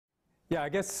Yeah, I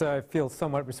guess I feel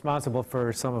somewhat responsible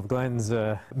for some of Glenn's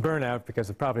burnout because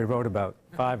I probably wrote about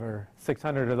 500 or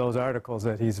 600 of those articles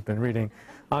that he's been reading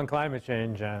on climate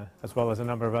change, as well as a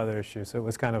number of other issues. So it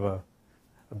was kind of a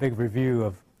big review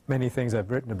of many things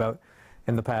I've written about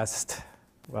in the past,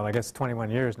 well, I guess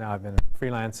 21 years now. I've been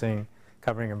freelancing,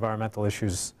 covering environmental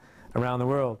issues around the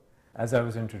world. As I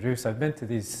was introduced, I've been to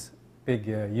these big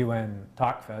UN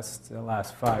talk fests the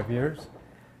last 5 years.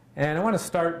 And I want to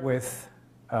start with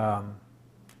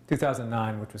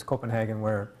 2009, which was Copenhagen,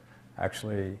 where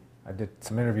actually I did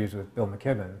some interviews with Bill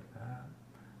McKibben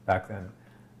back then.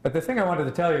 But the thing I wanted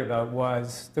to tell you about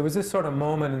was there was this sort of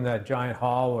moment in that giant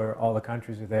hall where all the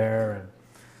countries are there, and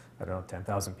I don't know,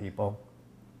 10,000 people.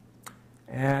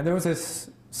 And there was this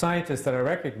scientist that I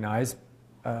recognized,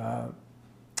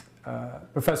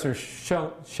 Professor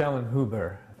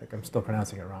Schellenhuber. I think I'm still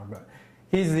pronouncing it wrong, but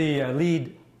he's the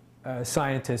lead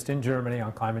scientist in Germany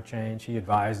on climate change. He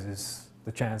advises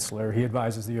the Chancellor. He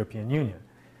advises the European Union.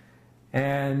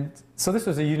 And so this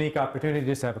was a unique opportunity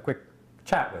just to have a quick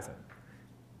chat with him.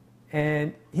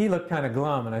 And he looked kind of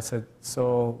glum, and I said,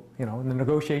 so, you know, the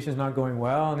negotiation's not going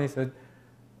well? And he said,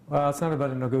 well, it's not about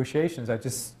the negotiations. I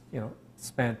just, you know,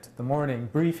 spent the morning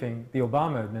briefing the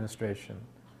Obama administration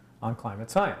on climate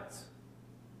science.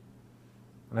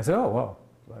 And I said, oh, well,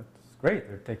 that's great.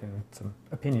 They're taking some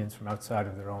opinions from outside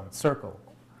of their own circle.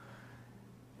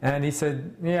 And he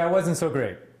said, yeah, it wasn't so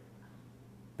great.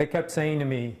 They kept saying to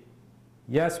me,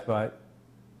 yes, but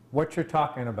what you're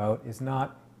talking about is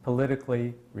not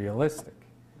politically realistic.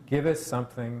 Give us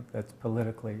something that's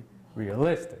politically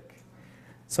realistic.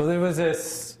 So there was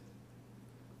this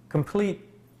complete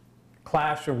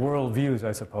clash of worldviews,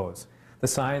 I suppose. The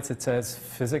science that says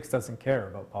physics doesn't care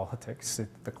about politics,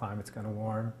 the climate's going to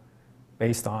warm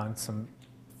based on some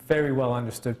very well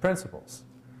understood principles.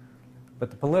 But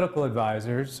the political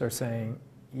advisors are saying,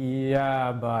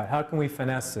 yeah, but how can we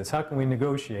finesse this? How can we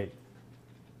negotiate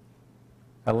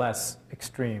a less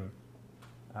extreme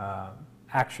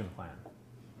action plan?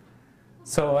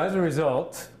 So as a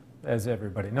result, as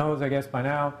everybody knows, I guess by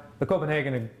now, the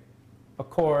Copenhagen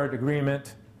Accord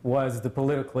agreement was the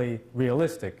politically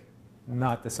realistic,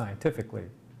 not the scientifically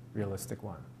realistic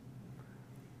one.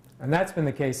 And that's been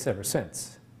the case ever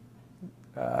since.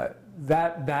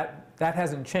 That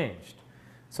hasn't changed.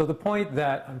 So the point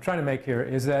that I'm trying to make here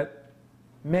is that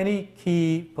many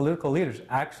key political leaders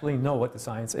actually know what the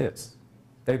science is.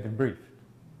 They've been briefed.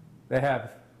 They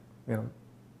have, you know,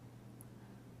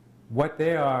 what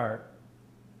they are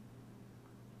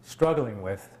struggling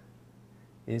with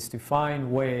is to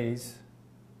find ways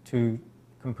to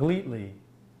completely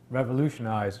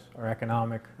revolutionize our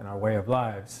economic and our way of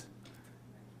lives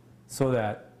so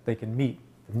that they can meet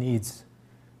the needs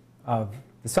of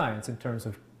the science in terms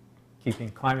of keeping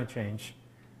climate change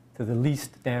to the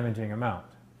least damaging amount.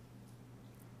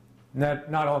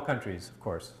 Not all countries, of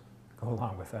course, go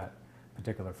along with that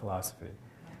particular philosophy.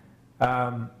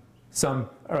 Some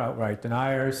are outright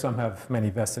deniers. Some have many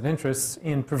vested interests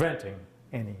in preventing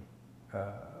any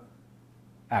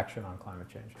action on climate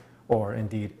change, or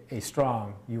indeed a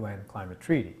strong UN climate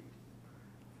treaty.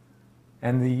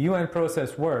 And the UN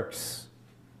process works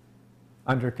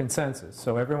under consensus.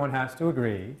 So everyone has to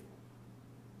agree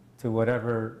to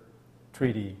whatever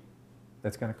treaty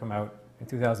that's going to come out in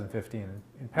 2015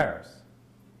 in Paris.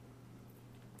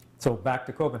 So back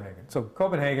to Copenhagen. So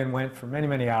Copenhagen went for many,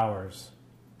 many hours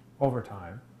over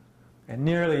time and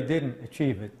nearly didn't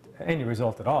achieve any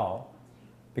result at all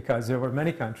because there were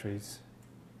many countries,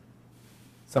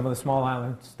 some of the small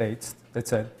island states, that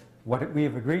said, what we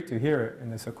have agreed to here in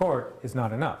this accord is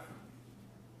not enough.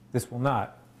 This will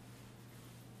not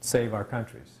save our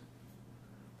countries.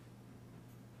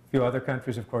 A few other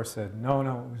countries, of course, said, no,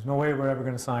 there's no way we're ever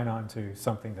going to sign on to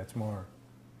something that's more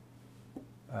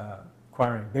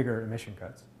requiring bigger emission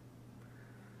cuts.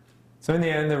 So in the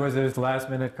end, there was those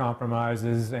last-minute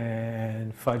compromises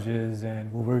and fudges,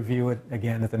 and we'll review it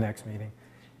again at the next meeting,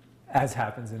 as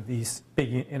happens in these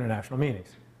big international meetings.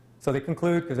 So they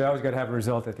conclude, because they always got to have a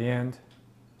result at the end.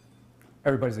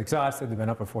 Everybody's exhausted. They've been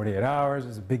up for 48 hours.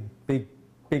 It's a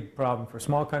big problem for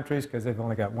small countries because they've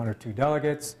only got 1 or 2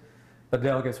 delegates. But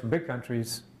delegates from big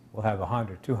countries will have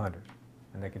 100, 200,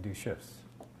 and they can do shifts.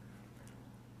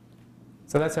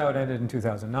 So that's how it ended in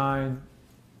 2009.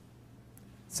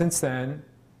 Since then,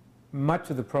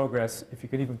 much of the progress, if you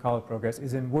could even call it progress,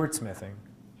 is in wordsmithing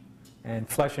and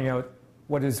fleshing out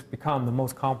what has become the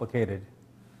most complicated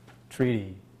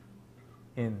treaty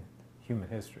in human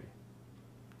history.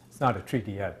 It's not a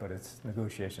treaty yet, but it's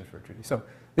negotiations for a treaty. So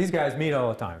these guys meet all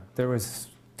the time. There was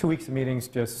 2 weeks of meetings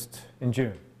just in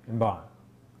June in Bonn.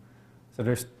 So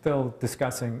they're still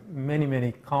discussing many,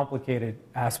 many complicated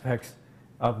aspects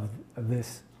of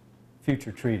this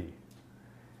future treaty.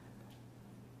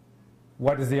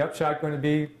 What is the upshot going to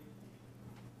be?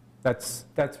 That's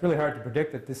really hard to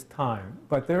predict at this time.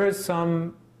 But there is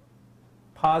some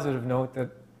positive note that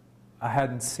I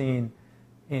hadn't seen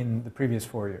in the previous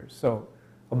 4 years. So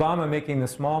Obama making the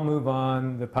small move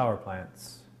on the power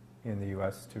plants in the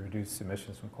US to reduce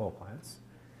emissions from coal plants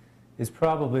is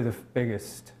probably the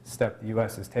biggest step the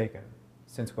US has taken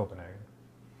since Copenhagen.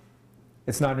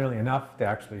 It's not nearly enough to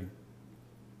actually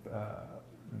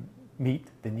meet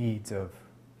the needs of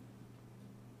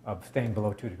staying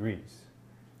below 2 degrees.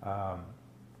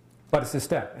 But it's a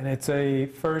step, and it's a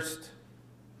first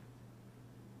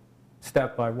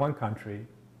step by one country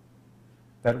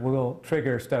that will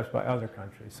trigger steps by other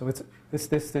countries. So it's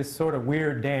this sort of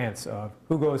weird dance of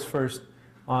who goes first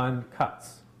on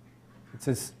cuts. It's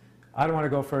this, I don't want to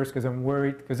go first because I'm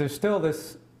worried, because there's still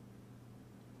this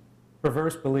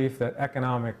perverse belief that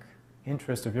economic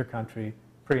interest of your country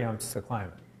preempts the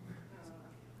climate.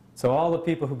 So all the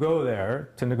people who go there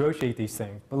to negotiate these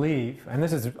things believe, and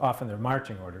this is often their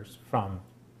marching orders from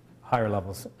higher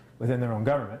levels within their own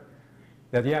government,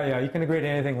 that yeah, you can agree to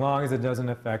anything long as it doesn't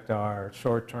affect our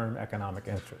short-term economic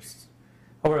interests.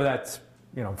 However, that's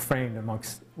framed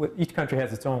amongst, each country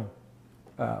has its own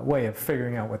way of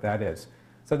figuring out what that is.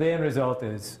 So the end result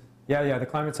is, yeah, the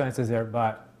climate science is there,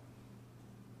 but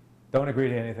don't agree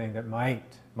to anything that might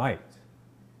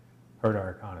hurt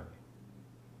our economy.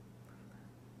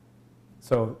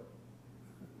 So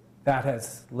that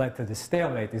has led to this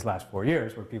stalemate these last 4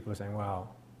 years where people are saying,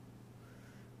 well,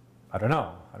 I don't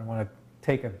know. I don't want to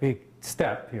take a big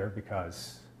step here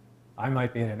because I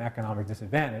might be at an economic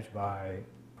disadvantage by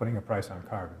putting a price on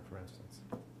carbon, for instance.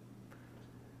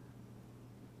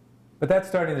 But that's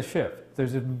starting to shift.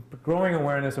 There's a growing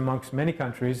awareness amongst many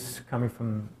countries, coming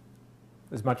from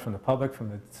as much from the public,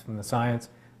 from the science,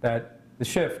 that the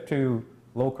shift to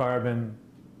low carbon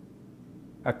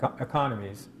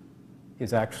economies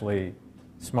is actually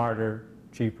smarter,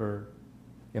 cheaper.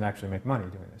 You can actually make money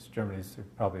doing this. Germany is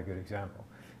probably a good example.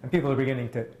 And people are beginning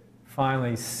to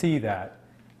finally see that.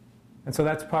 And so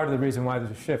that's part of the reason why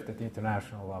there's a shift at the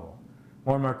international level.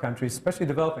 More and more countries, especially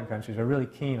developing countries, are really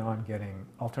keen on getting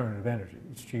alternative energy.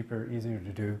 It's cheaper, easier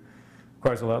to do,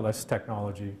 requires a lot less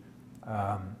technology,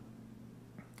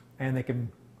 and they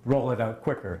can roll it out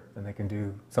quicker than they can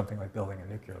do something like building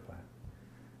a nuclear plant.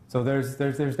 So there's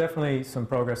definitely some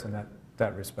progress in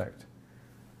that respect.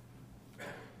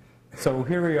 So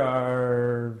here we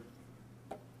are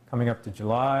coming up to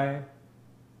July.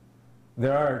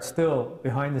 There are still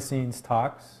behind-the-scenes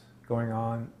talks going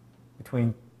on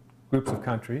between groups of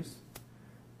countries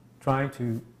trying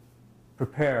to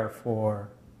prepare for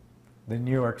the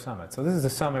New York summit. So this is a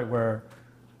summit where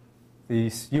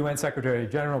the UN Secretary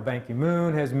General Ban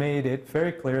Ki-moon has made it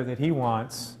very clear that he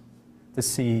wants to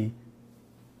see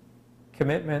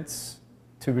commitments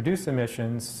to reduce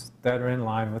emissions that are in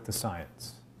line with the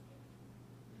science.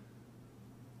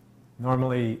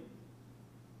 Normally,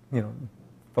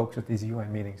 folks at these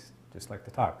UN meetings just like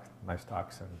to talk, nice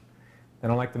talks, and they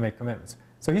don't like to make commitments.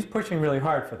 So he's pushing really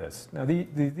hard for this. Now,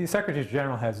 the Secretary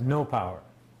General has no power.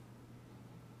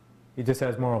 He just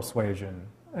has moral suasion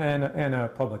and a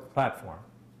public platform.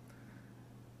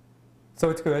 So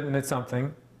it's good, and it's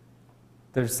something.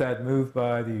 There's that move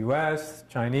by the US.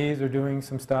 Chinese are doing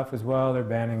some stuff as well. They're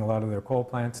banning a lot of their coal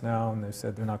plants now, and they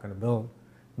said they're not going to build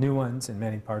new ones in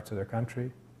many parts of their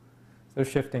country. They're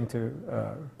shifting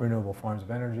to renewable forms of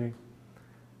energy.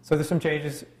 So there's some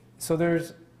changes. So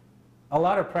there's a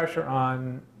lot of pressure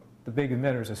on the big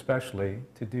emitters especially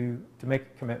to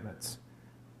make commitments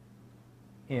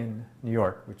in New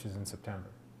York, which is in September.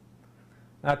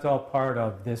 That's all part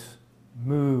of this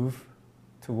move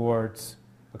towards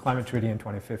the climate treaty in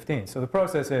 2015. So the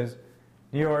process is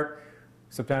New York,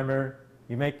 September,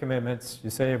 you make commitments, you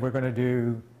say we're going to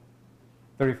do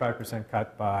 35%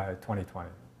 cut by 2020.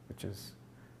 Which is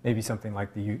maybe something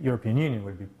like the European Union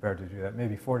would be prepared to do that,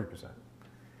 maybe 40%.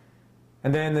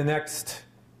 And then the next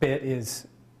bit is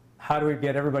how do we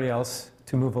get everybody else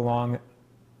to move along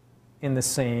in the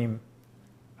same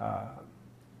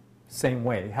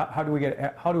way? How do we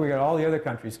get all the other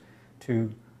countries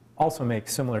to also make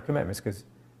similar commitments? Because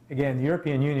again, the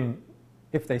European Union,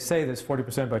 if they say this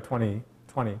 40% by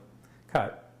 2020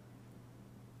 cut,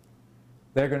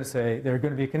 they're going to say there's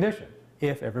going to be a condition.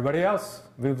 If everybody else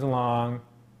moves along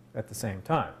at the same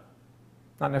time.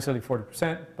 Not necessarily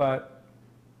 40%, but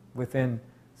within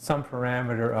some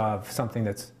parameter of something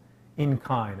that's in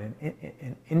kind,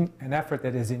 an effort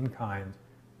that is in kind.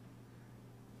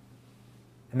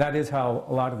 And that is how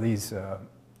a lot of these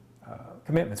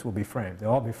commitments will be framed.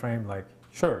 They'll all be framed like,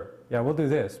 sure, yeah, we'll do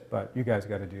this, but you guys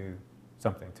got to do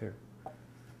something too.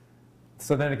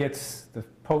 So then it gets, the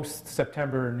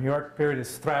post-September New York period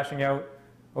is thrashing out,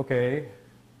 okay,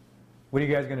 what are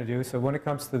you guys going to do? So when it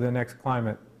comes to the next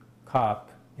climate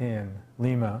COP in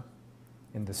Lima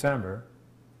in December,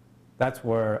 that's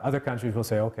where other countries will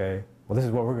say, okay, well, this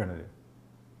is what we're going to do.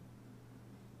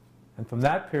 And from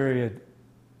that period,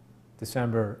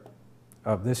 December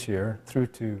of this year, through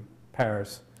to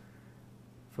Paris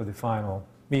for the final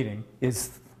meeting,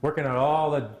 is working out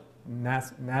all the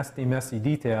nasty, messy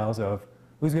details of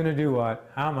who's going to do what,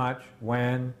 how much,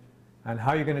 when, and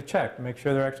how you're going to check to make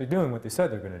sure they're actually doing what they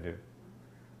said they're going to do.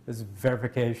 There's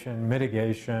verification,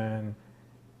 mitigation.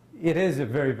 It is a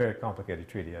very, very complicated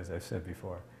treaty, as I've said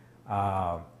before.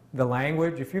 The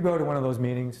language, if you go to one of those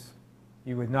meetings,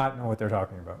 you would not know what they're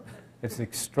talking about. It's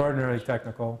extraordinarily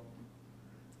technical.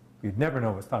 You'd never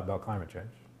know what's taught about climate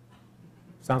change.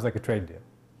 Sounds like a trade deal.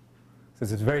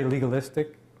 Because it's very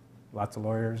legalistic, lots of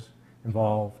lawyers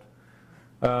involved,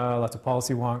 lots of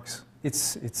policy wonks.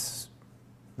 It's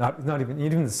not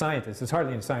even the scientists, there's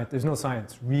hardly any science, there's no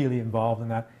science really involved in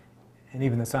that, and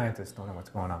even the scientists don't know what's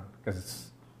going on, because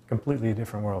it's completely a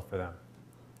different world for them.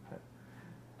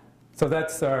 So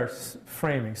that's our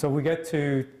framing. So we get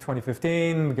to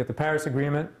 2015, we get the Paris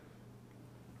Agreement.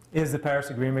 Is the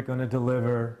Paris Agreement going to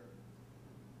deliver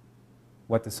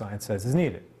what the science says is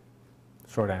needed?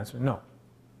 Short answer, no.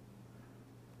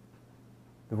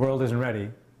 The world isn't ready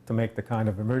to make the kind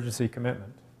of emergency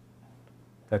commitment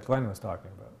that Glenn was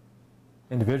talking about.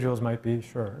 Individuals might be,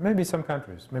 sure. Maybe some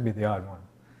countries, maybe the odd one.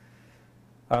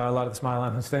 A lot of the Small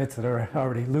Island states that are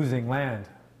already losing land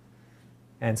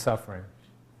and suffering,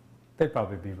 they'd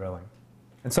probably be willing.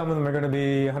 And some of them are going to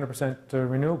be 100%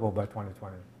 renewable by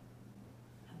 2020.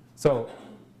 So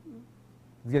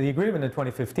the agreement in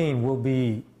 2015 will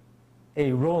be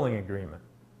a rolling agreement.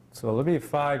 So it'll be a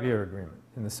 5-year agreement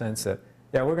in the sense that,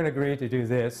 yeah, we're going to agree to do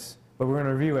this, but we're going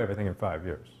to review everything in 5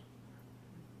 years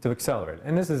to accelerate.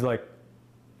 And this is like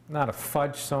not a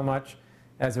fudge so much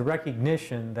as a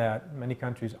recognition that many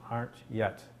countries aren't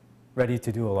yet ready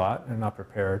to do a lot and not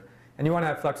prepared. And you want to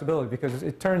have flexibility because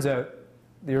it turns out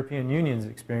the European Union's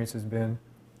experience has been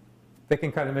they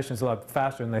can cut emissions a lot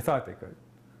faster than they thought they could.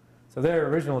 So their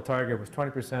original target was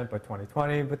 20% by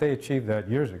 2020, but they achieved that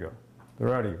years ago. They're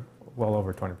already well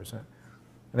over 20%. And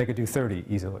they could do 30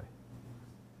 easily.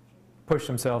 Push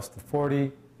themselves to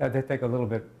 40, they take a little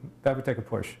bit, that would take a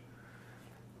push.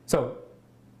 So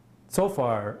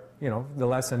far, you know, the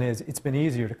lesson is it's been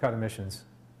easier to cut emissions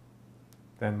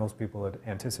than most people had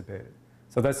anticipated.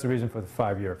 So that's the reason for the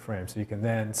 5-year frame. So you can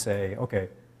then say, okay,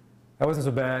 that wasn't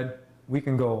so bad. We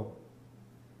can go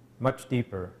much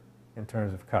deeper in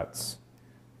terms of cuts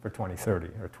for 2030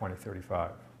 or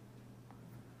 2035.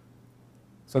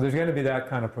 So there's going to be that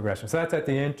kind of progression. So that's at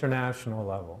the international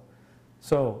level.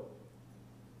 So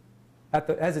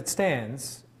as it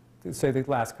stands, say the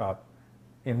last COP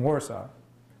in Warsaw,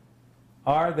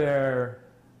 are there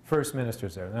first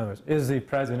ministers there? In other words, is the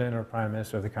president or prime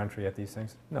minister of the country at these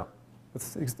things? No.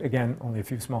 It's, again, only a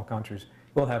few small countries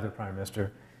will have their prime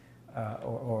minister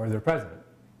or their president.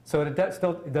 So it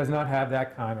still does not have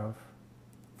that kind of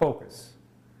focus.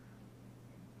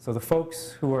 So the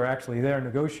folks who are actually there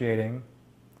negotiating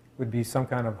would be some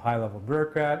kind of high-level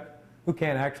bureaucrat who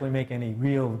can't actually make any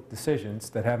real decisions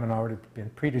that haven't already been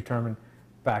predetermined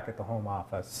back at the Home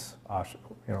Office,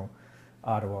 you know,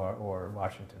 Ottawa or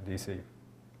Washington, D.C.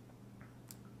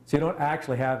 So you don't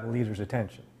actually have the leader's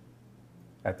attention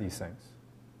at these things.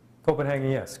 Copenhagen,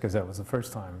 yes, because that was the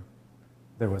first time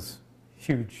there was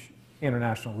huge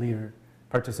international leader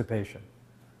participation.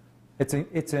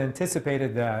 It's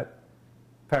anticipated that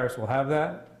Paris will have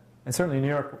that, and certainly New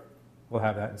York will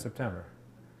have that in September.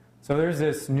 So there's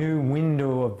this new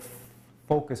window of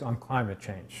focus on climate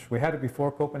change. We had it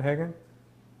before Copenhagen.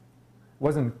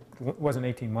 It wasn't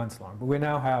 18 months long, but we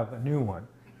now have a new one.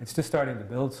 It's just starting to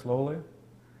build slowly.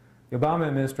 The Obama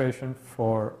administration,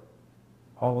 for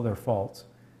all of their faults,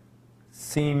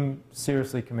 seem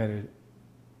seriously committed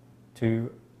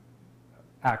to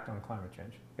act on climate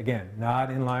change. Again, not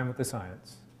in line with the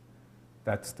science.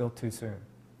 That's still too soon.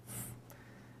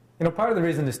 You know, part of the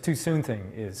reason this too soon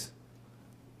thing is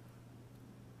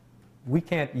we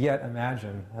can't yet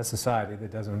imagine a society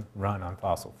that doesn't run on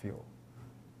fossil fuel.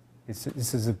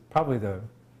 This is probably the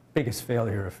biggest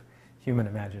failure of human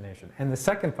imagination. And the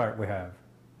second part we have,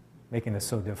 making this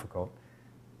so difficult,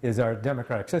 is our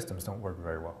democratic systems don't work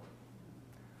very well.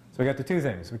 So we got the two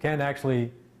things. We can't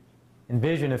actually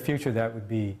envision a future that would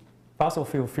be fossil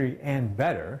fuel free and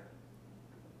better.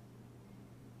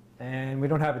 and we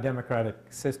don't have a democratic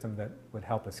system that would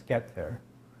help us get there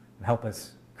and help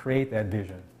us create that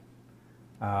vision.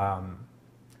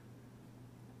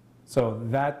 So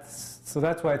that's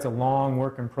why it's a long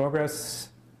work in progress.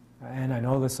 And I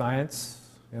know the science,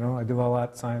 you know, I do a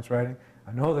lot of science writing.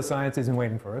 I know the science isn't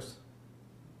waiting for us.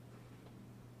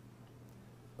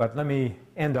 But let me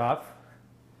end off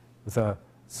with a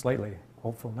slightly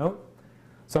hopeful note.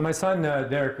 So my son,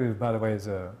 Derek, who, by the way, is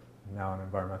now an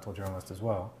environmental journalist as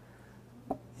well,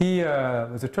 he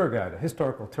was a tour guide, a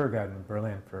historical tour guide in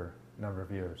Berlin for a number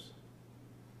of years.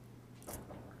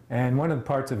 And one of the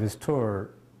parts of his tour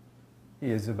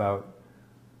is about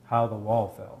how the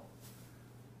wall fell.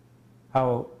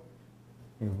 How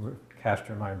you cast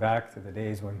your mind back to the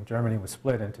days when Germany was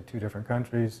split into two different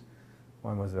countries.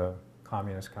 One was a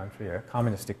communist country, a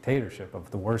communist dictatorship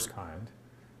of the worst kind,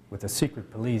 with a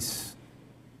secret police,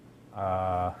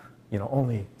 you know,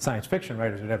 only science fiction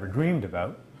writers had ever dreamed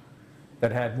about,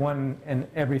 that had one and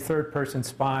every third person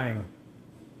spying,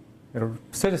 you know,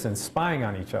 citizens spying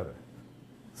on each other.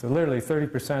 So literally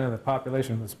 30% of the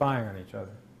population was spying on each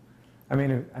other. I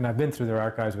mean, and I've been through their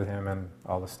archives with him and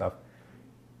all this stuff.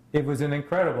 It was an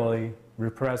incredibly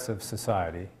repressive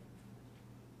society,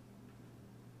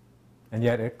 and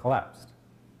yet it collapsed.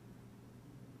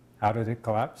 How did it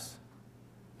collapse?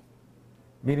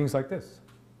 Meetings like this,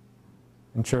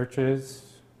 in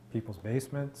churches, people's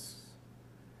basements.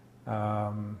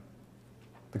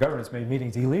 The government's made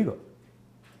meetings illegal.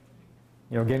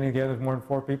 You know, getting together with more than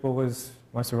 4 people was,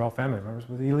 once they're all family members,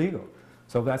 was illegal.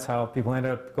 So that's how people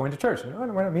ended up going to church. You know,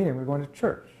 we're not meeting, we're going to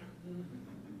church.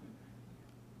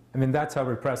 I mean, that's how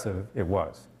repressive it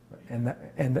was.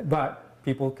 But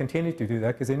people continued to do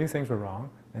that because they knew things were wrong.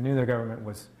 They knew their government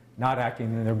was not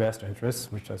acting in their best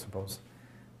interests, which I suppose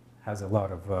has a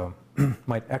lot of,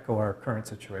 might echo our current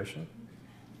situation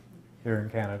here in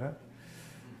Canada.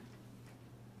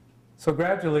 So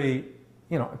gradually,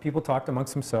 you know, people talked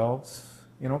amongst themselves.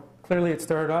 You know, clearly it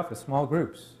started off as small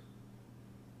groups,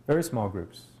 very small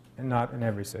groups, and not in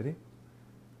every city.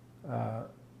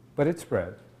 But it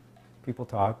spread. People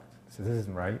talked, said, this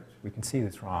isn't right, we can see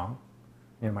this wrong.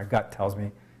 You know, my gut tells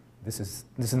me this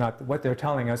is not what they're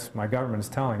telling us, my government is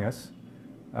telling us.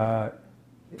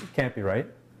 It can't be right.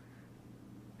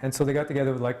 And so they got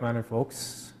together with like-minded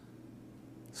folks,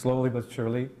 slowly but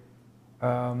surely,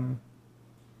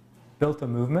 built a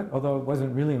movement, although it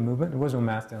wasn't really a movement. It wasn't a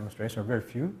mass demonstration, or very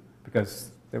few,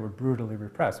 because they were brutally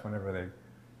repressed whenever they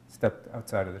stepped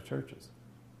outside of the churches.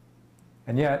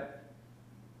 And yet,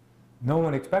 no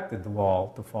one expected the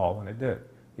wall to fall when it did.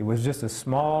 It was just a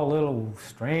small little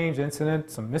strange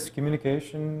incident, some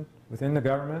miscommunication within the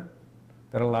government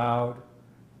that allowed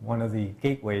one of the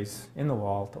gateways in the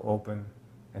wall to open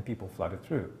and people flooded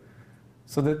through.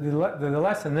 So the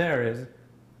lesson there is,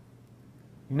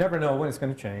 you never know when it's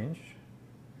going to change,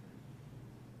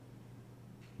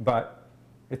 but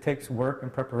it takes work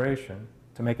and preparation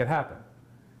to make it happen.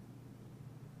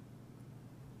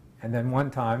 And then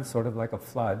one time, sort of like a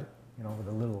flood, you know, with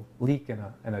a little leak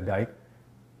in a dike,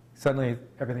 suddenly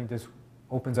everything just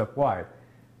opens up wide.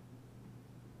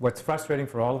 What's frustrating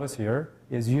for all of us here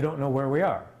is you don't know where we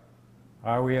are.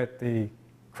 Are we at the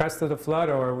crest of the flood,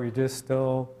 or are we just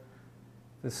still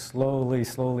just slowly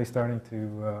starting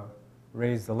to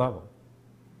raise the level?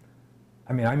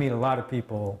 I mean, I meet a lot of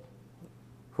people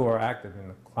who are active in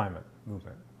the climate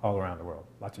movement all around the world.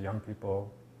 Lots of young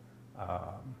people.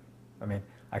 I mean,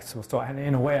 so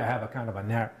in a way, I have a kind of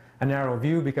a narrow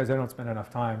view because I don't spend enough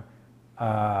time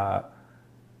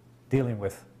dealing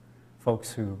with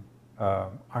folks who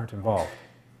aren't involved.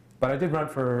 But I did run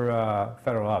for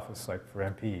federal office, like for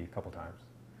MP a couple times.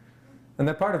 And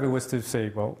that part of it was to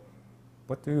say, well,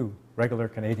 what do regular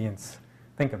Canadians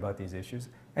think about these issues?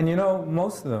 And you know,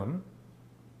 most of them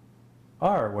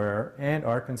are aware and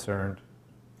are concerned,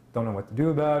 don't know what to do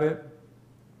about it,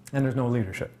 and there's no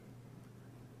leadership.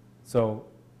 So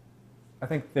I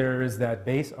think there is that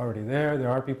base already there. There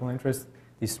are people interested,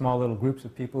 these small little groups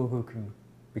of people who can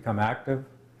become active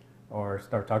or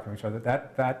start talking to each other.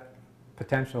 That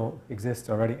potential exists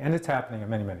already, and it's happening in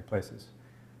many, many places.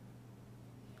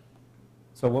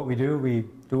 So what we do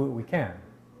what we can.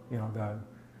 You know,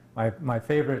 my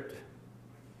favorite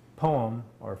poem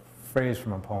or phrase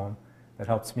from a poem that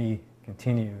helps me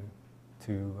continue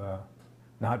to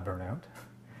not burn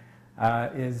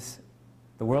out is,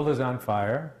 the world is on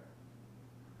fire,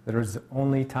 there is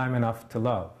only time enough to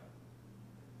love.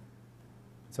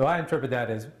 So I interpret that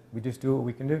as we just do what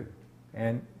we can do.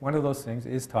 And one of those things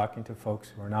is talking to folks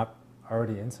who are not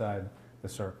already inside the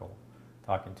circle,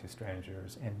 talking to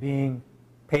strangers, and being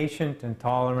patient and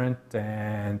tolerant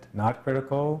and not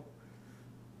critical,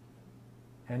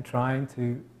 and trying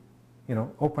to,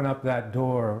 open up that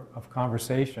door of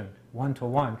conversation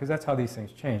one-to-one, because that's how these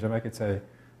things change. I mean, I could say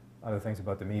other things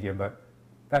about the media, but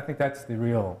I think that's the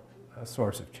real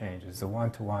source of change, is the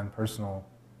one-to-one personal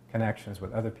connections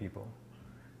with other people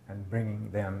and bringing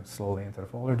them slowly into the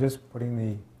fold, or just putting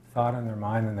the thought in their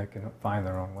mind and they can find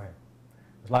their own way.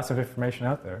 There's lots of information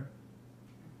out there.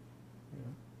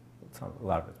 A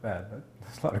lot of it's bad, but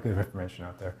there's a lot of good information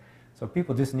out there. So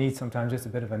people just need sometimes just a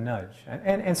bit of a nudge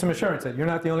and some assurance that you're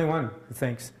not the only one who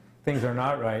thinks things are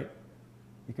not right.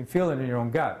 You can feel it in your own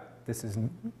gut. This is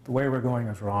the way we're going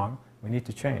is wrong. We need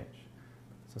to change.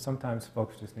 So sometimes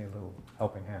folks just need a little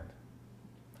helping hand.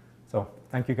 So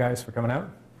thank you guys for coming out.